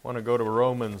I want to go to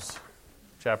Romans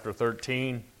chapter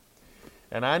 13.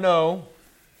 And I know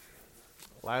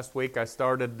last week I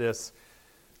started this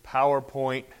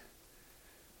PowerPoint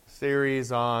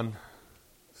series on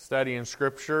studying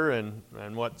Scripture and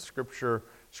what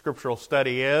scriptural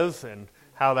study is and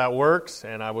how that works.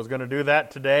 And I was going to do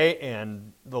that today,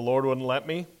 and the Lord wouldn't let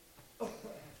me.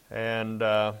 And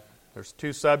there's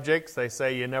two subjects they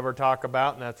say you never talk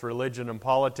about, and that's religion and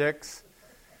politics.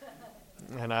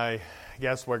 And I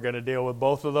guess we're going to deal with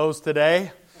both of those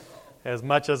today. As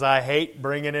much as I hate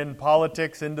bringing in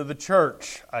politics into the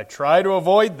church, I try to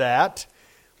avoid that,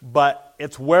 but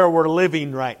it's where we're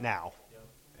living right now.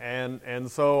 And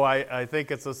so I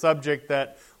think it's a subject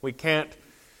that we can't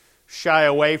shy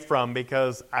away from,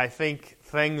 because I think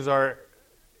things are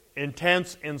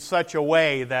intense in such a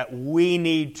way that we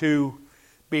need to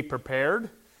be prepared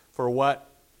for what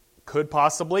could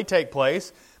possibly take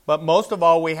place. But most of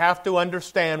all, we have to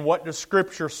understand what does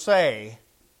Scripture say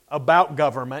about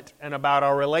government and about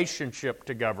our relationship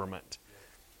to government.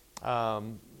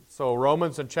 So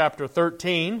Romans in chapter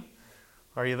 13,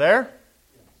 are you there?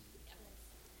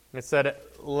 It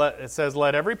says,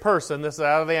 let every person, this is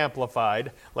out of the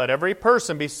Amplified, let every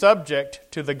person be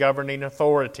subject to the governing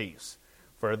authorities.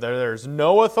 For there's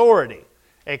no authority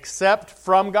except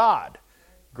from God,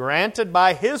 granted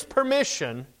by His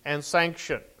permission and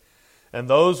sanction. And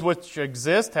those which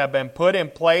exist have been put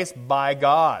in place by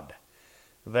God.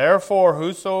 Therefore,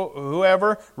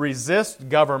 whoever resists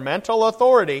governmental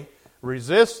authority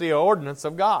resists the ordinance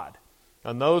of God.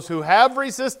 And those who have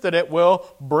resisted it will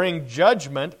bring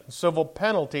judgment and civil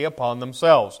penalty upon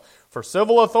themselves. For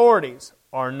civil authorities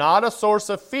are not a source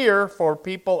of fear for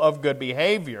people of good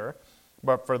behavior,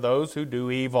 but for those who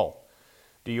do evil.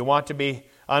 Do you want to be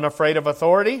unafraid of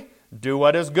authority? Do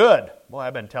what is good. Well,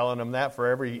 I've been telling them that for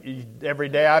every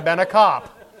day I've been a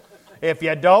cop. If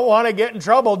you don't want to get in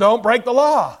trouble, don't break the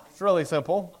law. It's really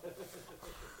simple.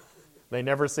 They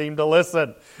never seem to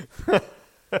listen.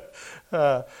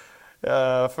 I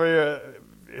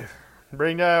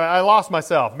lost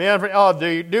myself.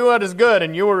 Do what is good,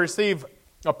 and you will receive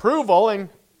approval and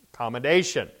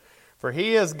commendation. For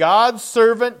he is God's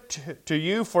servant to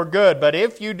you for good. But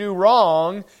if you do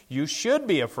wrong, you should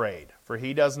be afraid. For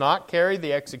he does not carry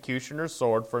the executioner's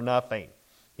sword for nothing.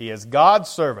 He is God's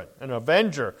servant, an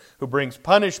avenger who brings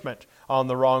punishment on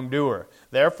the wrongdoer.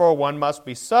 Therefore, one must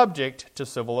be subject to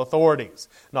civil authorities,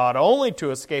 not only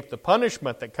to escape the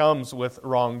punishment that comes with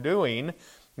wrongdoing,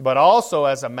 but also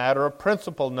as a matter of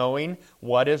principle, knowing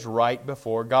what is right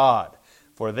before God.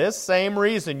 For this same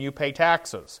reason you pay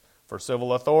taxes, for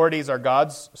civil authorities are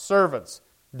God's servants,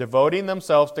 devoting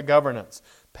themselves to governance.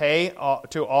 Pay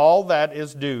to all that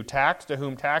is due, tax to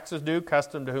whom tax is due,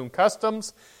 custom to whom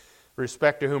customs,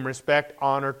 respect to whom respect,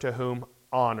 honor to whom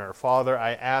honor. Father,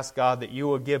 I ask, God, that you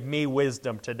will give me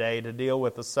wisdom today to deal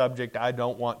with a subject I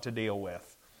don't want to deal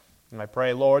with. And I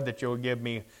pray, Lord, that you will give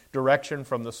me direction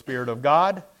from the Spirit of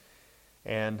God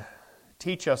and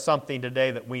teach us something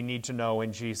today that we need to know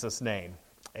in Jesus' name.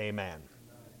 Amen.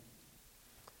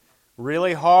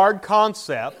 Really hard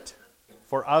concept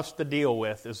for us to deal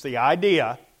with is the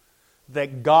idea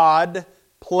that God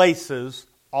places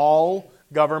all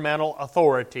governmental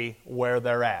authority where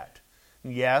they're at.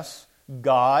 Yes,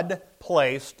 God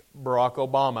placed Barack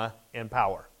Obama in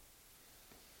power.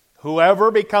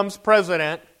 Whoever becomes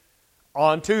president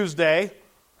on Tuesday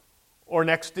or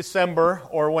next December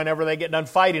or whenever they get done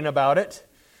fighting about it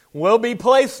will be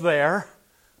placed there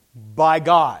by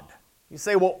God. You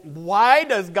say, well, why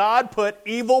does God put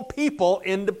evil people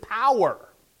into power?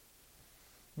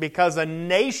 Because a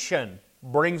nation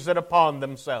brings it upon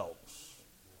themselves.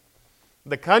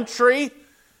 The country,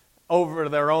 over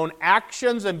their own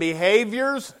actions and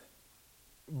behaviors,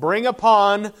 bring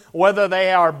upon whether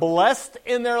they are blessed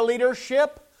in their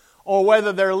leadership or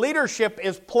whether their leadership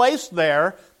is placed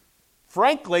there,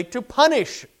 frankly, to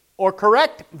punish or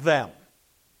correct them.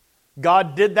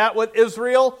 God did that with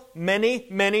Israel many,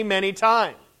 many, many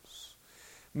times.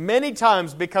 Many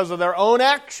times, because of their own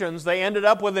actions, they ended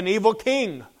up with an evil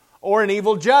king or an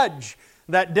evil judge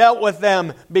that dealt with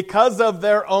them because of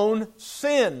their own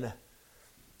sin.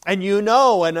 And you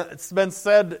know, and it's been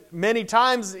said many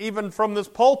times, even from this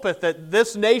pulpit, that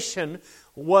this nation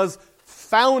was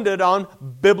founded on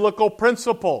biblical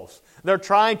principles. They're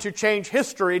trying to change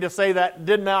history to say that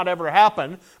did not ever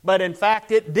happen, but in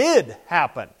fact it did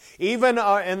happen. Even,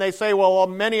 and they say, well,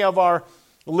 many of our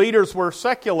leaders were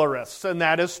secularists, and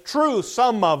that is true.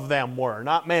 Some of them were,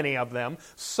 not many of them.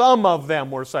 Some of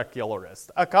them were secularists,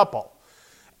 a couple.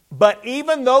 But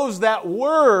even those that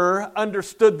were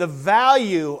understood the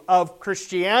value of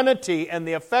Christianity and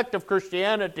the effect of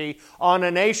Christianity on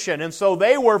a nation. And so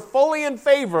they were fully in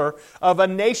favor of a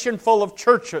nation full of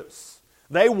churches.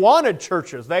 They wanted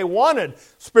churches. They wanted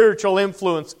spiritual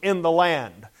influence in the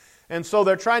land. And so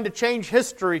they're trying to change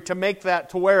history to make that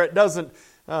to where it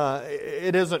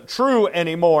isn't true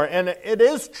anymore. And it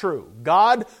is true.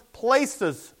 God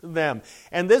places them.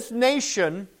 And this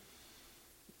nation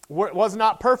was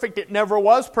not perfect. It never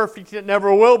was perfect. It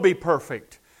never will be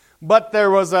perfect. But there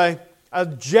was a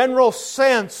general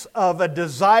sense of a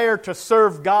desire to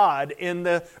serve God in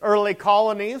the early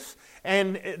colonies,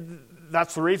 and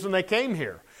that's the reason they came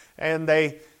here. And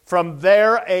from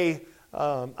there,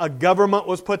 a government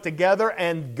was put together,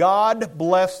 and God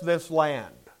blessed this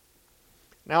land.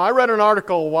 Now, I read an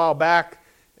article a while back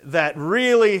that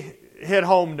really hit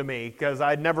home to me because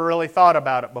I'd never really thought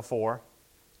about it before.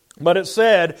 But it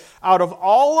said, out of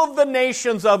all of the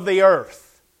nations of the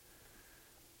earth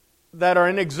that are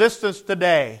in existence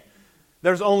today,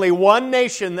 there's only one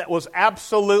nation that was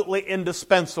absolutely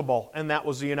indispensable, and that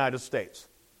was the United States.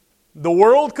 The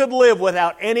world could live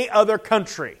without any other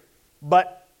country,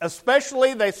 but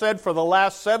especially, they said, for the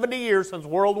last 70 years since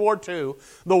World War II,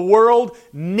 the world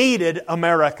needed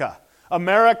America.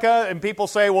 America, and people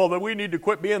say, well, that we need to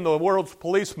quit being the world's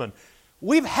policeman.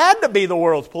 We've had to be the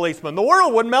world's policeman. The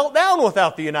world would melt down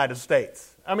without the United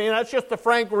States. I mean, that's just the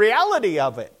frank reality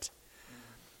of it.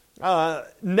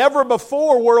 Never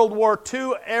before World War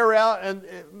II era,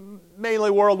 and mainly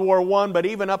World War I, but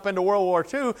even up into World War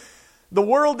II, the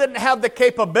world didn't have the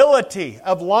capability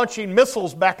of launching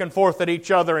missiles back and forth at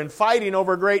each other and fighting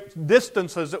over great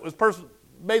distances. It was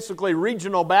basically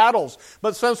regional battles.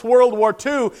 But since World War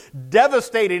II,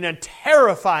 devastating and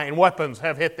terrifying weapons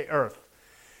have hit the earth.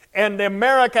 And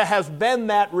America has been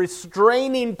that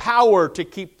restraining power to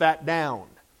keep that down.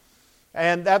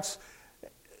 And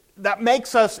that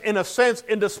makes us, in a sense,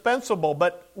 indispensable,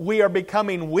 but we are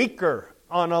becoming weaker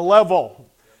on a level.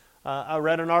 I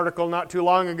read an article not too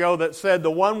long ago that said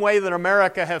the one way that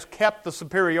America has kept the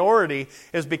superiority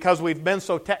is because we've been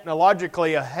so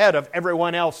technologically ahead of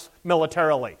everyone else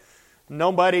militarily.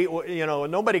 Nobody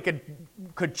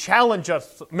could challenge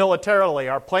us militarily.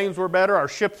 Our planes were better, our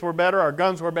ships were better, our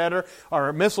guns were better,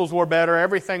 our missiles were better,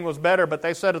 everything was better. But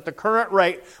they said at the current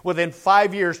rate, within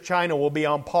 5 years, China will be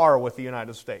on par with the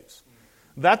United States.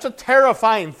 That's a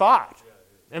terrifying thought.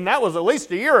 And that was at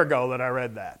least a year ago that I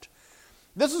read that.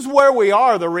 This is where we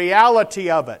are, the reality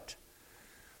of it.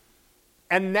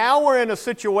 And now we're in a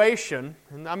situation,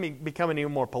 and I'm becoming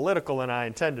even more political than I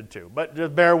intended to, but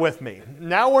just bear with me.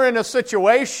 Now we're in a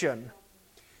situation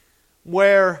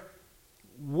where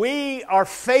we are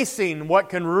facing what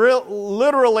can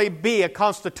literally be a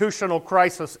constitutional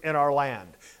crisis in our land.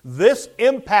 This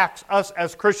impacts us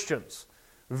as Christians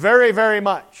very, very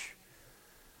much.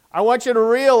 I want you to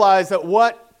realize that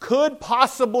what could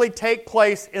possibly take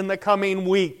place in the coming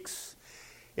weeks,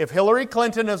 if Hillary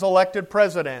Clinton is elected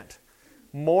president,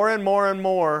 more and more and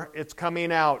more, it's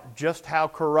coming out just how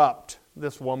corrupt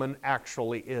this woman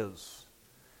actually is.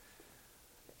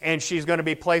 And she's going to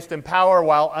be placed in power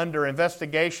while under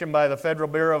investigation by the Federal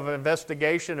Bureau of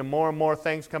Investigation, and more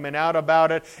things coming out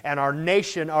about it. And our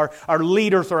nation, our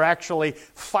leaders are actually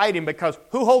fighting because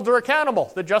who holds her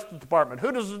accountable? The Justice Department.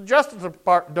 Who does the Justice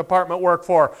Department work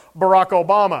for? Barack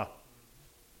Obama.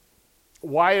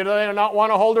 Why do they not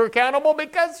want to hold her accountable?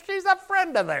 Because she's a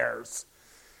friend of theirs.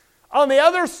 On the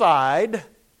other side,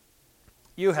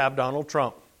 you have Donald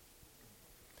Trump.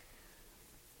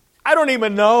 I don't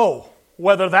even know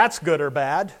whether that's good or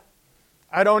bad.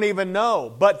 I don't even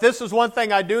know. But this is one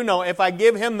thing I do know. If I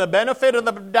give him the benefit of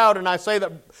the doubt and I say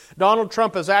that Donald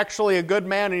Trump is actually a good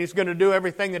man and he's going to do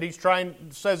everything that he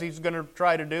says he's going to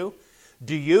try to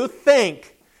do you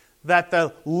think that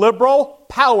the liberal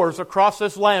powers across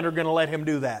this land are going to let him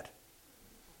do that?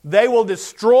 They will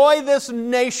destroy this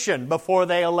nation before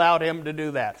they allowed him to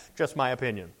do that. Just my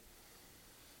opinion.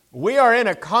 We are in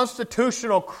a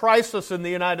constitutional crisis in the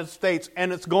United States,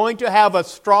 and it's going to have a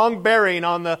strong bearing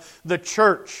on the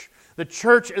church. The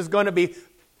church is going to be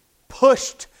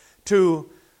pushed to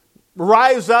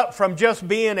rise up from just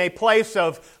being a place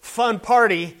of fun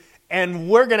party, and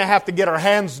we're going to have to get our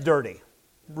hands dirty,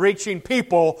 reaching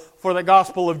people for the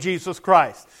gospel of Jesus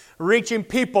Christ. Reaching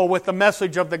people with the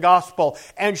message of the gospel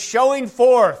and showing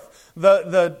forth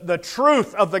the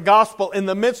truth of the gospel in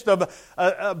the midst of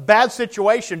a bad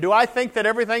situation. Do I think that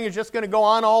everything is just going to go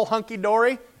on all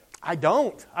hunky-dory? I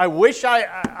don't.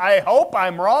 I hope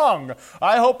I'm wrong.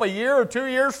 I hope a year or 2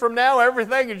 years from now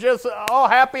everything is just all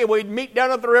happy and we meet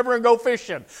down at the river and go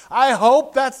fishing. I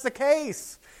hope that's the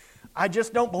case. I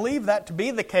just don't believe that to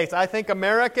be the case. I think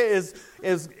America is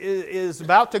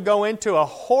about to go into a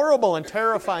horrible and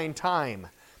terrifying time.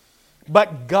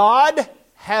 But God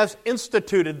has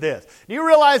instituted this. Do you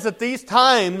realize that these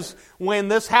times when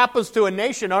this happens to a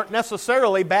nation aren't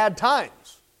necessarily bad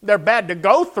times? They're bad to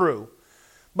go through.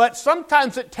 But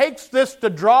sometimes it takes this to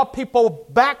draw people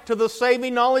back to the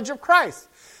saving knowledge of Christ.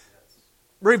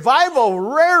 Revival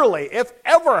rarely, if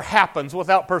ever, happens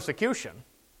without persecution.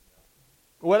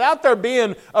 Without there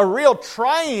being a real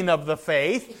trying of the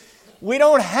faith, we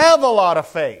don't have a lot of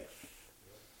faith.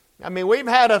 I mean, we've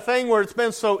had a thing where it's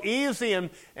been so easy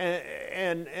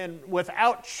and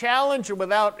without challenge and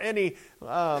without any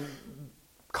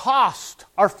cost.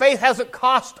 Our faith hasn't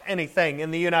cost anything in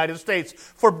the United States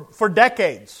for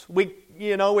decades. We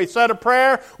said a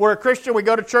prayer, we're a Christian, we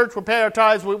go to church, we pay our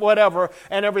tithes, whatever,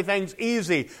 and everything's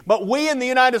easy. But we in the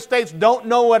United States don't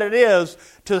know what it is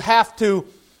to have to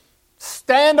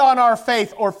stand on our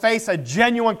faith or face a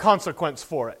genuine consequence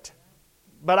for it.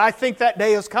 But I think that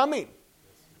day is coming.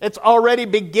 It's already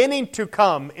beginning to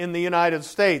come in the United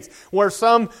States, where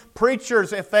some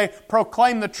preachers, if they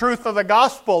proclaim the truth of the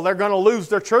gospel, they're going to lose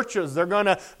their churches. They're going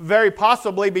to very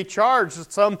possibly be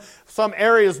charged. Some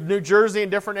areas, New Jersey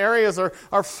and different areas,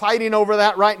 are fighting over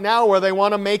that right now, where they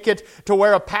want to make it to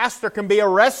where a pastor can be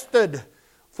arrested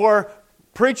for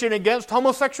preaching against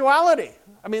homosexuality.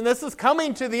 I mean, this is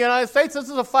coming to the United States. This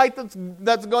is a fight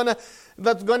that's going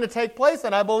to take place,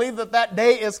 and I believe that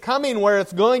day is coming where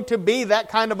it's going to be that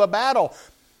kind of a battle.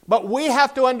 But we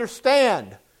have to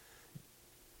understand,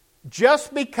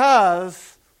 just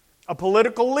because a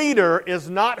political leader is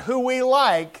not who we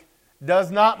like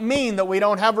does not mean that we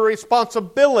don't have a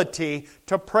responsibility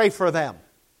to pray for them.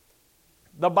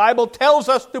 The Bible tells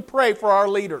us to pray for our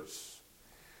leaders.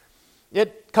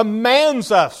 It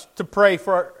commands us to pray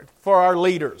for our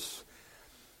leaders.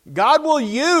 God will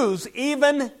use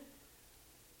even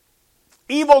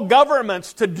evil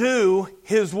governments to do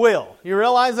His will. You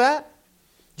realize that?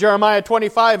 Jeremiah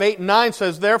 25, 8 and 9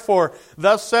 says, "Therefore,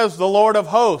 thus says the Lord of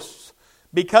hosts,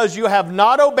 because you have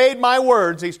not obeyed my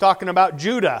words," He's talking about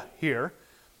Judah here,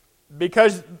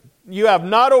 "because you have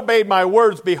not obeyed my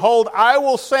words, behold, I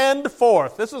will send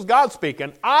forth," this is God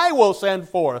speaking, "I will send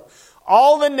forth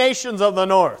all the nations of the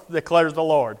north, declares the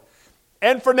Lord,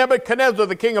 and for Nebuchadnezzar,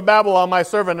 the king of Babylon, my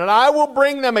servant, and I will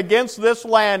bring them against this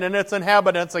land and its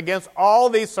inhabitants, against all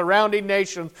these surrounding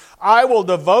nations. I will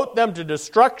devote them to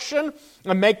destruction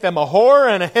and make them a horror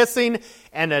and a hissing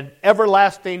and an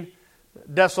everlasting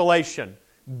desolation."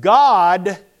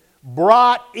 God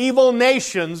brought evil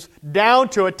nations down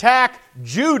to attack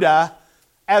Judah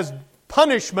as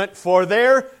punishment for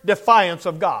their defiance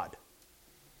of God.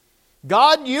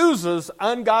 God uses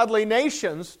ungodly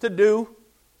nations to do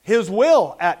His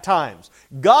will at times.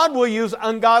 God will use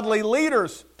ungodly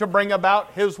leaders to bring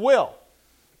about His will.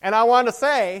 And I want to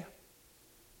say,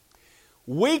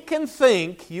 we can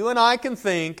think, you and I can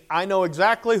think, I know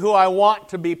exactly who I want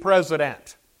to be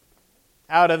president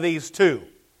out of these two.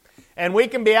 And we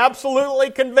can be absolutely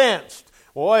convinced,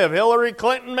 boy, if Hillary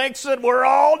Clinton makes it, we're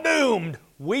all doomed.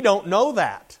 We don't know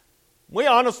that. We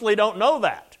honestly don't know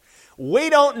that. We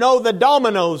don't know the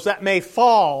dominoes that may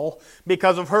fall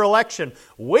because of her election.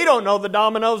 We don't know the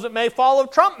dominoes that may fall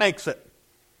if Trump makes it.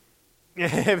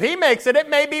 If he makes it, it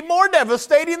may be more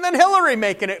devastating than Hillary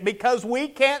making it because we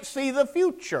can't see the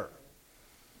future.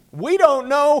 We don't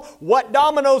know what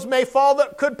dominoes may fall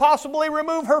that could possibly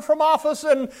remove her from office,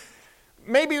 and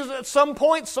maybe at some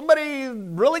point somebody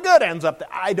really good ends up there.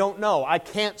 I don't know. I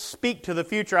can't speak to the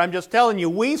future. I'm just telling you,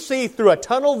 we see through a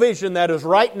tunnel vision that is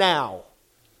right now.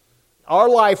 Our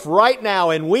life right now,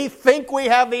 and we think we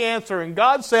have the answer. And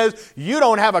God says, you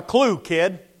don't have a clue,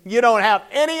 kid. You don't have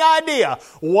any idea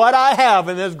what I have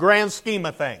in this grand scheme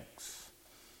of things.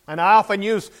 And I often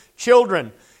use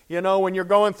children. You know, when you're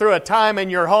going through a time in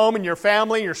your home and your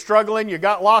family, you're struggling, you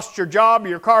lost your job,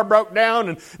 your car broke down,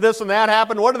 and this and that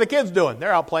happened. What are the kids doing?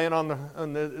 They're out playing on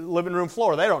the living room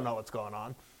floor. They don't know what's going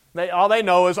on. All they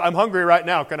know is, I'm hungry right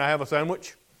now. Can I have a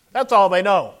sandwich? That's all they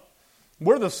know.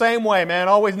 We're the same way, man.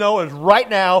 All we know is right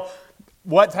now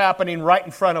what's happening right in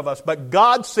front of us. But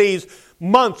God sees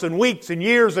months and weeks and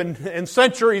years and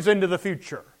centuries into the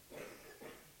future.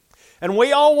 And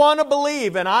we all want to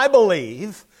believe, and I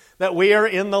believe, that we are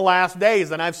in the last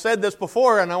days. And I've said this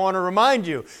before, and I want to remind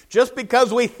you, just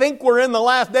because we think we're in the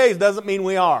last days doesn't mean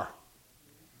we are.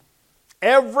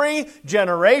 Every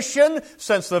generation,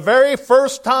 since the very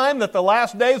first time that the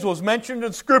last days was mentioned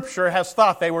in Scripture, has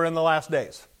thought they were in the last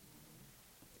days.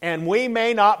 And we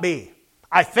may not be.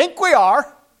 I think we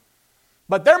are,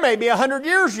 but there may be 100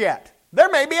 years yet. There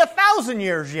may be 1,000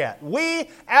 years yet. We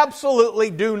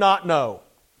absolutely do not know.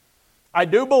 I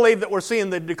do believe that we're seeing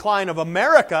the decline of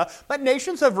America, but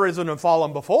nations have risen and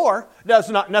fallen before. It does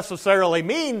not necessarily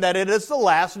mean that it is the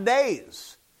last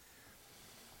days.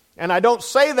 And I don't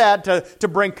say that to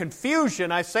bring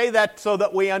confusion. I say that so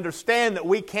that we understand that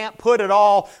we can't put it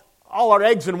all our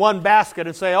eggs in one basket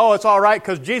and say, oh, it's all right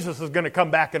because Jesus is going to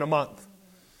come back in a month.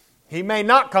 He may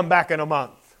not come back in a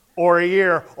month, or a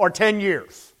year, or 10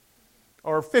 years,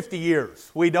 or 50 years.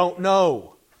 We don't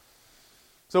know.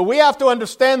 So we have to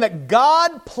understand that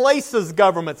God places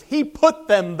governments. He put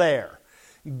them there.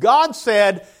 God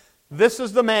said, this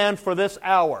is the man for this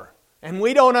hour. And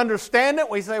we don't understand it.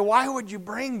 We say, why would you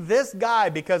bring this guy?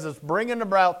 Because it's bringing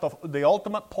about the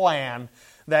ultimate plan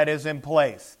that is in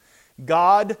place.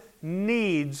 God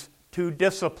needs to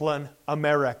discipline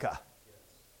America.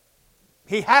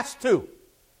 He has to.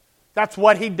 That's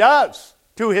what He does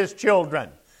to His children.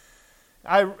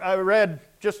 I read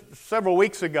just several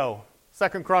weeks ago,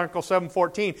 2 Chronicles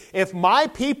 7:14, if my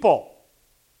people,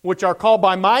 which are called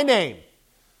by my name,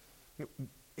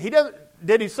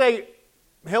 did he say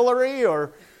Hillary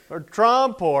or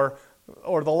Trump or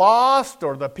the lost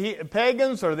or the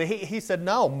pagans he said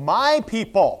no, my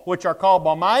people, which are called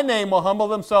by my name, will humble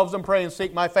themselves and pray and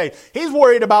seek my face. He's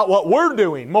worried about what we're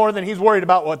doing more than He's worried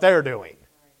about what they're doing.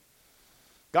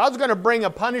 God's going to bring a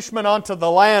punishment onto the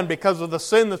land because of the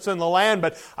sin that's in the land,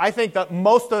 but I think that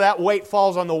most of that weight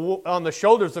falls on the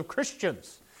shoulders of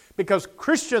Christians, because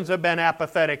Christians have been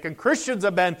apathetic and Christians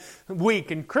have been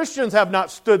weak and Christians have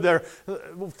not stood there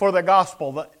for the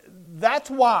gospel. That's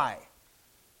why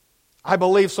I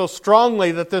believe so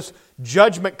strongly that this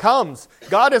judgment comes.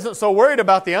 God isn't so worried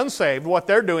about the unsaved, what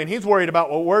they're doing. He's worried about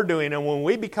what we're doing. And when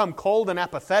we become cold and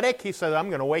apathetic, He says, I'm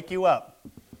going to wake you up.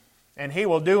 And He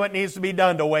will do what needs to be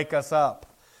done to wake us up.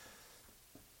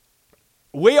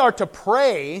 We are to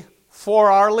pray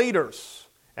for our leaders.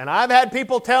 And I've had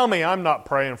people tell me, I'm not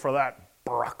praying for that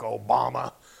Barack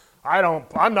Obama.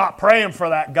 I'm not praying for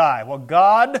that guy. Well,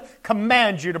 God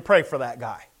commands you to pray for that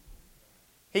guy.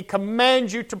 He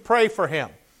commands you to pray for him.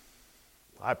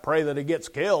 I pray that he gets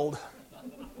killed.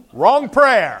 Wrong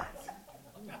prayer.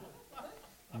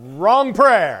 Wrong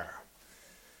prayer.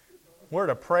 We're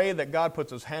to pray that God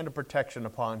puts His hand of protection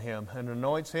upon him and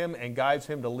anoints him and guides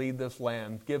him to lead this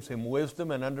land, gives him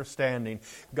wisdom and understanding.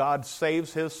 God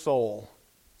saves his soul.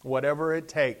 Whatever it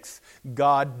takes,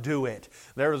 God do it.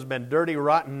 There has been dirty,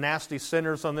 rotten, nasty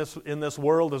sinners in this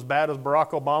world as bad as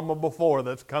Barack Obama before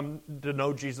that's come to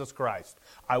know Jesus Christ.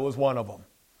 I was one of them.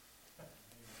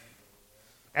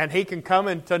 And he can come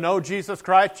and to know Jesus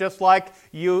Christ just like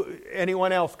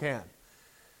anyone else can.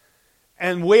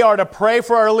 And we are to pray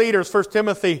for our leaders. 1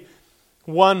 Timothy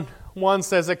 1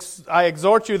 says, I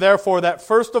exhort you therefore that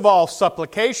first of all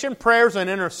supplication, prayers, and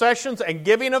intercessions, and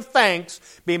giving of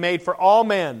thanks be made for all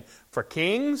men, for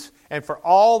kings, and for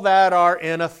all that are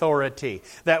in authority,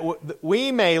 that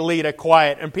we may lead a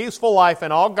quiet and peaceful life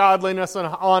in all godliness and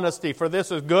honesty, for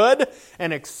this is good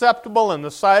and acceptable in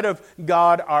the sight of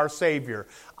God our Savior.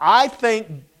 I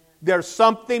think there's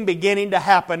something beginning to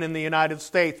happen in the United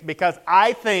States, because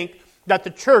I think that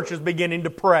the church is beginning to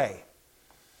pray.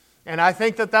 And I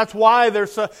think that that's why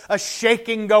there's a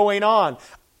shaking going on.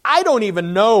 I don't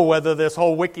even know whether this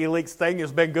whole WikiLeaks thing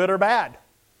has been good or bad.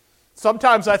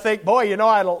 Sometimes I think, boy,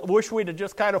 I wish we'd have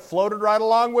just kind of floated right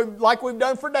along like we've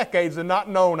done for decades and not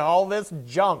known all this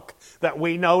junk that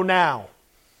we know now.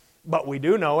 But we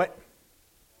do know it.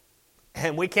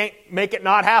 And we can't make it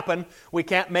not happen. We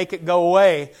can't make it go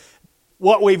away.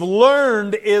 What we've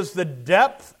learned is the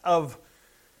depth of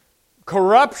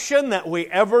corruption that we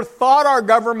ever thought our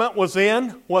government was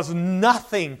in was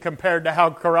nothing compared to how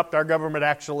corrupt our government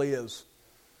actually is.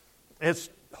 It's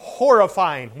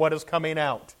horrifying what is coming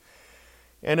out.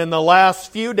 And in the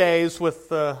last few days, in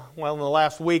the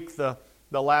last week, the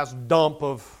last dump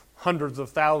of hundreds of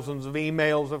thousands of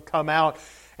emails have come out.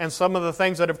 And some of the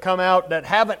things that have come out that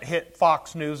haven't hit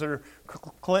Fox News or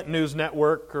Clinton News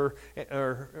Network or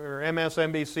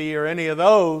MSNBC or any of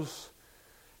those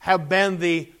have been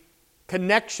the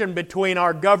connection between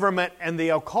our government and the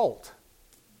occult.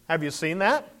 Have you seen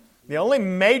that? The only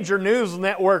major news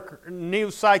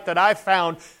site that I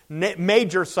found,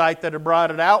 major site that had brought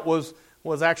it out was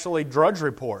actually Drudge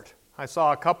Report. I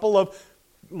saw a couple of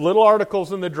little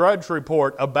articles in the Drudge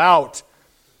Report about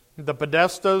the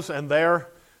Podestas and their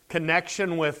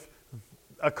connection with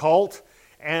occult.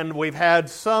 And we've had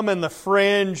some in the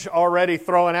fringe already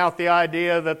throwing out the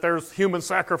idea that there's human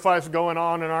sacrifice going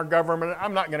on in our government.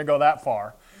 I'm not going to go that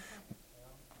far.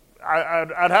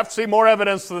 I'd have to see more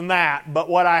evidence than that. But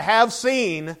what I have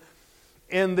seen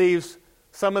in these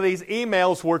Some of these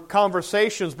emails were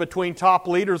conversations between top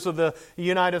leaders of the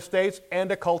United States and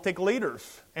occultic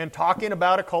leaders, and talking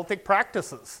about occultic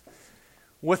practices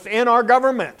within our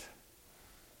government.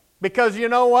 Because you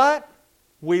know what?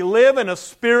 We live in a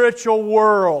spiritual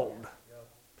world.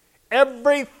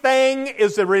 Everything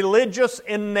is religious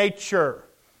in nature.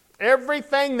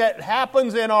 Everything that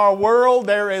happens in our world,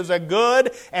 there is a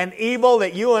good and evil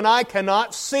that you and I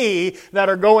cannot see that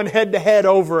are going head to head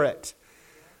over it.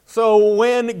 So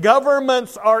when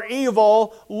governments are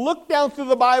evil, look down through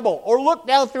the Bible or look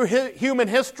down through human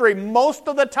history. Most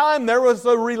of the time there was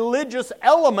a religious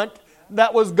element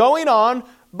that was going on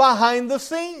behind the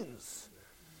scenes.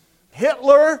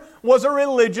 Hitler was a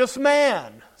religious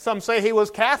man. Some say he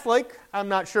was Catholic. I'm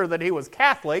not sure that he was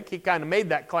Catholic. He kind of made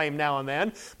that claim now and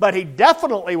then. But he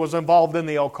definitely was involved in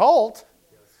the occult.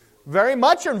 Very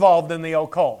much involved in the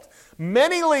occult.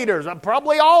 Many leaders,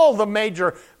 probably all the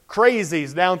major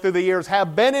crazies down through the years,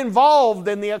 have been involved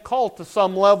in the occult to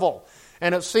some level.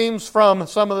 And it seems from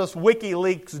some of this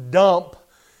WikiLeaks dump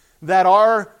that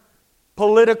our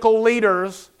political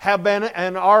leaders have been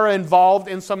and are involved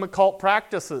in some occult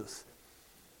practices.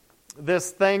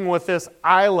 This thing with this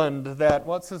island that,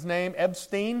 what's his name,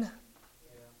 Epstein?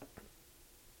 Yeah.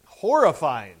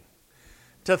 Horrifying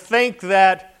to think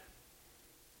that,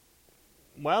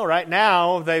 well, right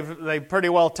now they've pretty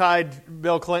well tied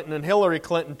Bill Clinton and Hillary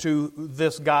Clinton to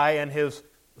this guy and his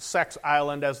sex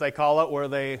island, as they call it, where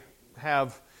they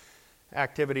have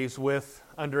activities with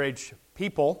underage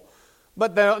people.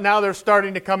 But now they're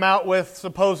starting to come out with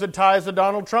supposed ties to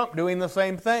Donald Trump doing the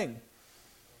same thing.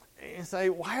 You say,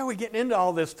 why are we getting into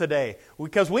all this today?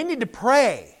 Because we need to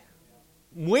pray.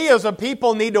 We as a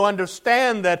people need to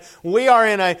understand that we are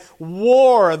in a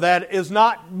war that is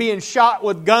not being shot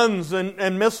with guns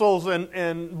and missiles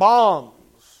and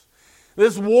bombs.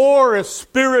 This war is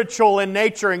spiritual in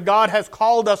nature, and God has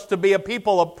called us to be a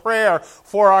people of prayer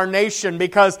for our nation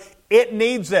because it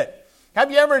needs it. Have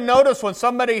you ever noticed when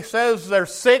somebody says they're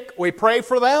sick, we pray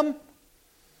for them?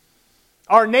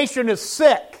 Our nation is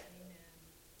sick.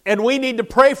 And we need to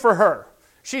pray for her.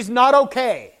 She's not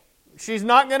okay. She's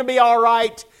not going to be all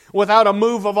right without a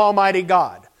move of Almighty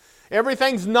God.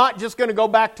 Everything's not just going to go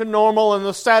back to normal and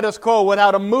the status quo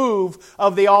without a move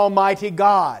of the Almighty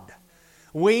God.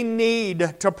 We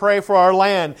need to pray for our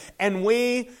land. And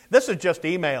this is just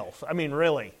emails. I mean,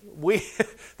 really.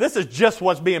 This is just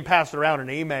what's being passed around in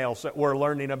emails that we're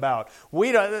learning about.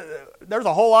 There's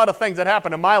a whole lot of things that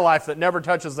happen in my life that never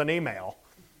touches an email.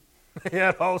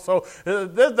 So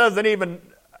this doesn't even,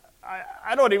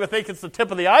 I don't even think it's the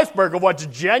tip of the iceberg of what's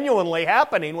genuinely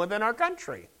happening within our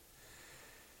country.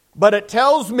 But it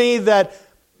tells me that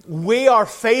we are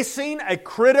facing a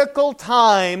critical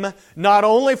time, not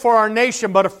only for our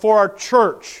nation, but for our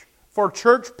church, for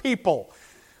church people,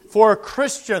 for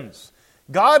Christians.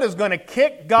 God is going to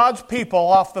kick God's people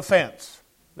off the fence.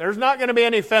 There's not going to be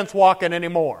any fence walking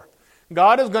anymore.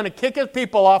 God is going to kick His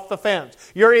people off the fence.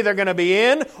 You're either going to be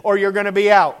in or you're going to be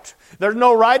out. There's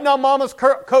no riding on Mama's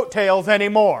coattails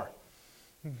anymore.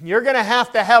 You're going to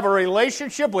have a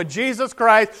relationship with Jesus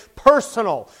Christ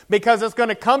personal, because it's going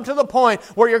to come to the point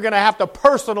where you're going to have to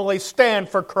personally stand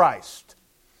for Christ.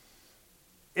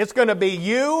 It's going to be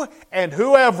you and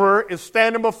whoever is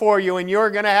standing before you, and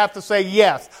you're going to have to say,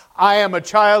 yes, I am a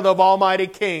child of Almighty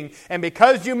King. And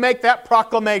because you make that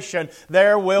proclamation,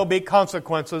 there will be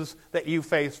consequences that you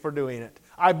face for doing it.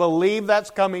 I believe that's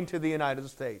coming to the United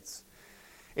States.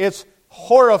 It's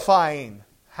horrifying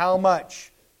how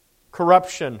much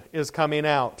corruption is coming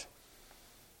out.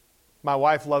 My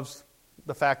wife loves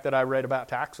the fact that I read about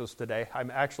taxes today. I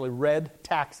actually read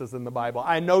taxes in the Bible.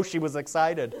 I know she was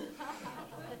excited.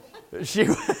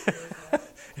 You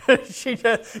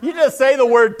just say the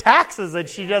word taxes and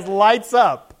she just lights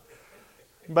up.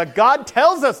 But God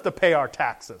tells us to pay our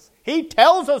taxes. He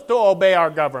tells us to obey our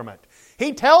government.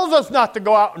 He tells us not to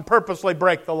go out and purposely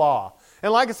break the law.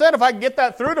 And like I said, if I can get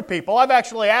that through to people, I've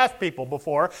actually asked people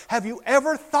before, have you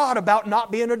ever thought about not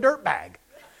being a dirtbag?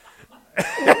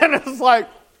 And it's like,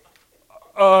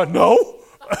 no.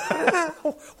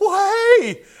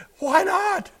 Why? Why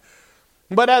not?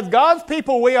 But as God's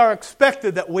people, we are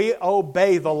expected that we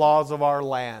obey the laws of our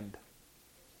land.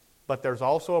 But there's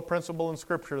also a principle in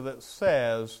Scripture that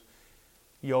says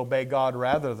you obey God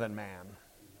rather than man.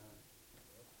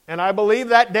 And I believe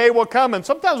that day will come. And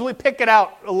sometimes we pick it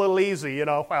out a little easy,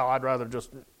 well, I'd rather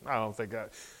I don't think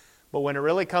that. But when it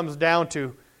really comes down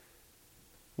to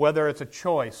whether it's a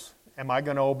choice, am I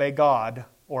going to obey God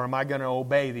or am I going to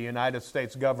obey the United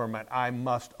States government? I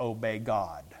must obey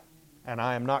God. And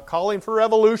I am not calling for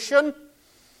revolution.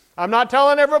 I'm not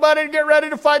telling everybody to get ready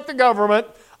to fight the government.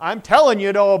 I'm telling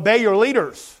you to obey your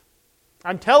leaders.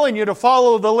 I'm telling you to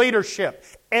follow the leadership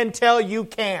until you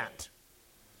can't.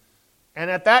 And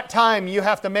at that time, you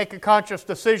have to make a conscious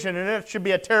decision, and it should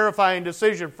be a terrifying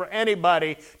decision for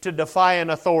anybody to defy an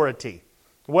authority.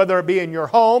 Whether it be in your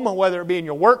home, whether it be in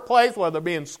your workplace, whether it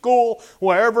be in school,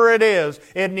 wherever it is,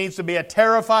 it needs to be a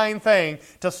terrifying thing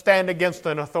to stand against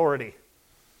an authority.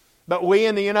 But we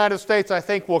in the United States, I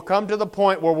think, will come to the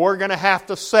point where we're going to have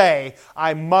to say,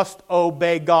 I must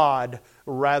obey God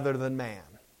rather than man.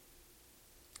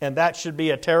 And that should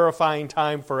be a terrifying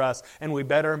time for us, and we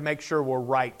better make sure we're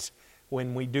right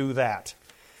when we do that.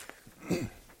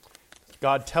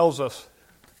 God tells us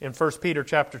in 1 Peter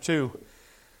chapter 2,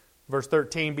 verse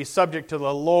 13, be subject to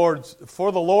the Lord's,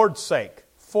 for the Lord's sake,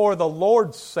 for the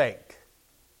Lord's sake,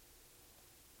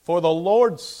 for the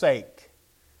Lord's sake,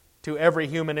 to every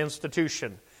human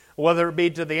institution, whether it be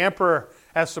to the emperor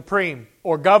as supreme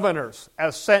or governors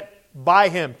as sent by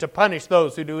him to punish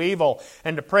those who do evil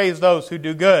and to praise those who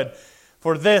do good.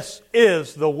 For this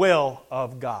is the will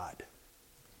of God.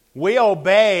 We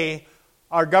obey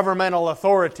our governmental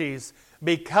authorities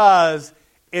because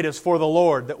it is for the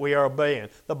Lord that we are obeying.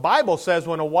 The Bible says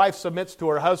when a wife submits to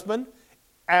her husband,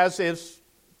 as is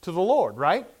to the Lord,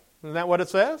 right? Isn't that what it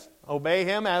says? Obey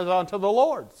him as unto the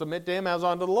Lord. Submit to him as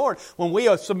unto the Lord. When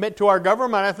we submit to our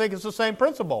government, I think it's the same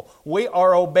principle. We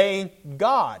are obeying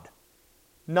God,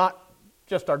 not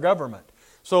just our government.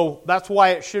 So that's why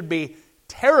it should be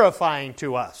terrifying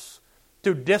to us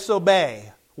to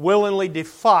disobey, willingly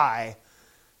defy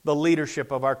the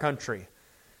leadership of our country.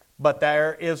 But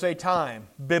there is a time,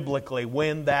 biblically,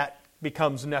 when that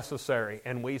becomes necessary,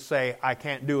 and we say, I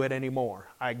can't do it anymore.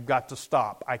 I've got to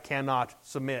stop. I cannot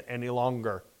submit any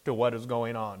longer to what is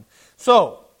going on.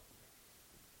 So,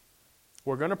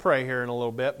 we're going to pray here in a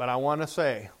little bit, but I want to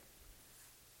say,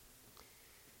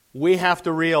 we have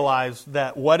to realize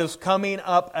that what is coming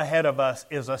up ahead of us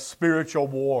is a spiritual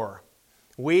war.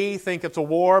 We think it's a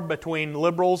war between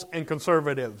liberals and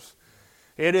conservatives.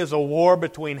 It is a war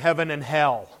between heaven and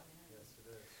hell.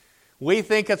 We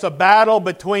think it's a battle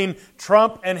between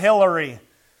Trump and Hillary.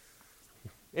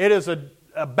 It is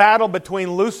a battle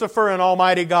between Lucifer and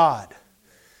Almighty God.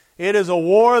 It is a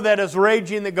war that is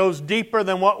raging that goes deeper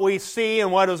than what we see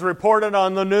and what is reported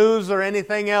on the news or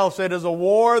anything else. It is a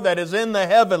war that is in the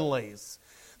heavenlies,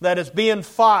 that is being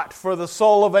fought for the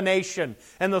soul of a nation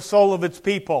and the soul of its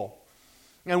people.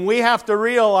 And we have to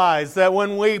realize that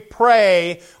when we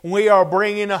pray, we are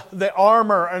bringing the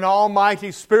armor and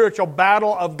almighty spiritual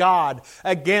battle of God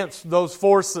against those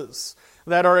forces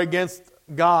that are against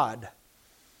God.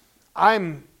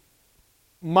 I'm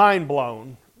mind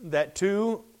blown that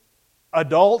two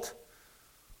adult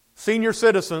senior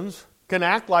citizens can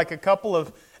act like a couple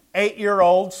of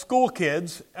 8-year-old school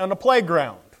kids on a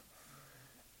playground,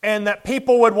 and that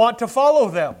people would want to follow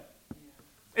them.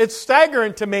 It's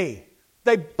staggering to me.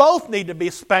 They both need to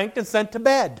be spanked and sent to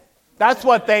bed. That's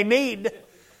what they need.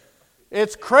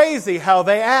 It's crazy how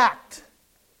they act.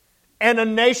 And a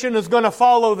nation is going to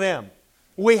follow them.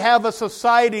 We have a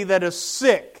society that is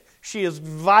sick. She is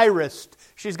virused.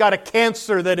 She's got a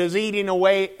cancer that is eating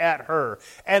away at her.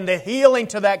 And the healing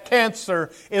to that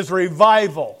cancer is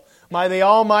revival by the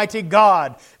Almighty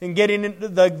God. And getting into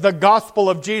the gospel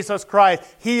of Jesus Christ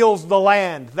heals the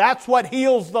land. That's what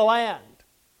heals the land.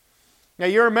 Now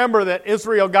you remember that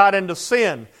Israel got into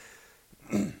sin.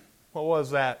 What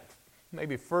was that?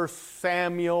 Maybe 1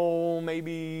 Samuel,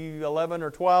 maybe 11 or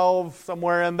 12,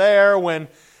 somewhere in there, when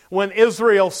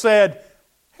Israel said,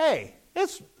 hey,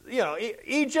 it's,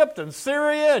 Egypt and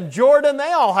Syria and Jordan,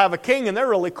 they all have a king and they're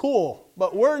really cool.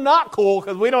 But we're not cool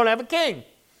because we don't have a king.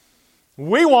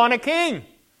 We want a king.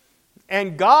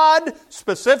 And God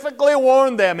specifically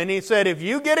warned them, and He said, if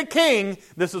you get a king,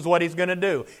 this is what He's going to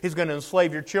do. He's going to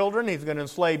enslave your children, He's going to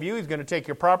enslave you, He's going to take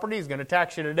your property, He's going to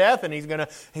tax you to death, and He's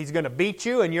going to beat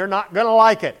you, and you're not going to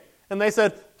like it. And they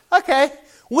said, okay,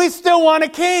 we still want a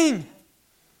king.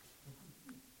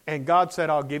 And God said,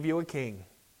 I'll give you a king.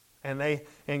 And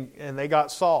they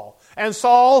got Saul. And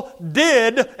Saul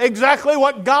did exactly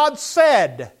what God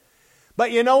said.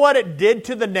 But you know what it did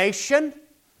to the nation?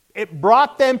 It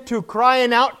brought them to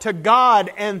crying out to God,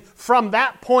 and from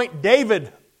that point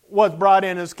David was brought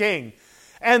in as king.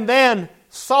 And then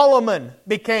Solomon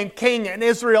became king, and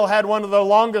Israel had one of the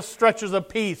longest stretches of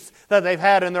peace that they've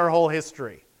had in their whole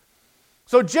history.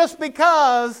 So just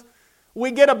because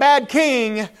we get a bad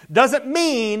king doesn't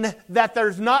mean that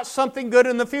there's not something good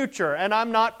in the future. And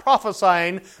I'm not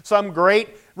prophesying some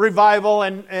great revival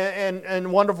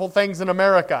and wonderful things in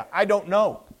America. I don't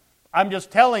know. I'm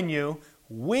just telling you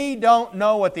We don't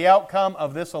know what the outcome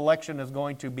of this election is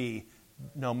going to be,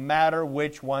 no matter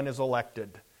which one is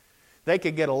elected. They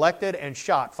could get elected and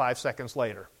shot 5 seconds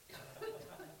later.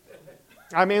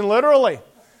 I mean, literally.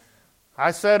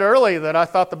 I said earlier that I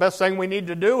thought the best thing we need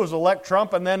to do was elect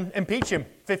Trump and then impeach him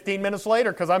 15 minutes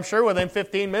later, because I'm sure within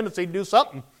 15 minutes he'd do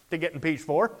something to get impeached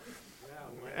for.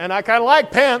 And I kind of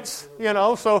like Pence,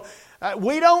 so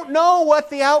we don't know what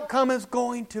the outcome is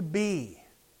going to be.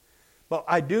 But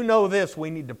I do know this: we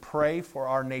need to pray for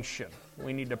our nation.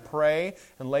 We need to pray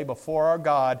and lay before our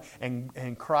God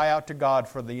and cry out to God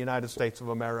for the United States of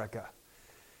America.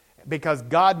 Because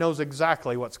God knows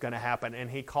exactly what's going to happen, and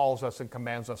He calls us and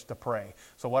commands us to pray.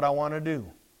 So what I want to do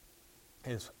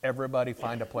is everybody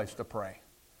find a place to pray.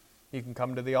 You can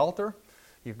come to the altar.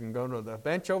 You can go to the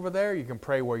bench over there. You can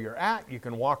pray where you're at. You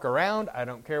can walk around. I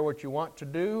don't care what you want to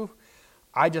do.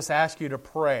 I just ask you to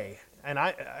pray. And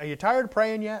are you tired of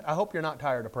praying yet? I hope you're not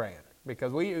tired of praying,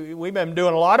 because we've been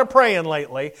doing a lot of praying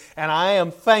lately, and I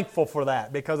am thankful for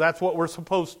that, because that's what we're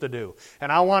supposed to do.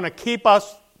 And I want to keep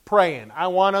us praying. I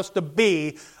want us to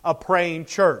be a praying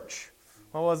church.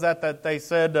 What was that they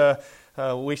said?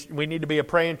 We need to be a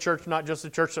praying church, not just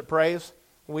a church that prays.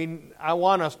 I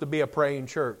want us to be a praying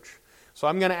church. So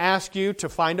I'm going to ask you to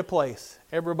find a place.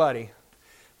 Everybody,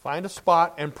 find a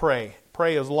spot and pray.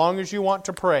 Pray as long as you want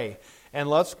to pray. And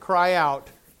let's cry out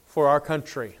for our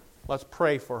country. Let's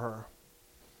pray for her.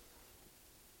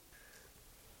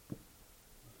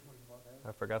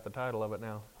 I forgot the title of it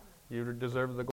now. You deserve the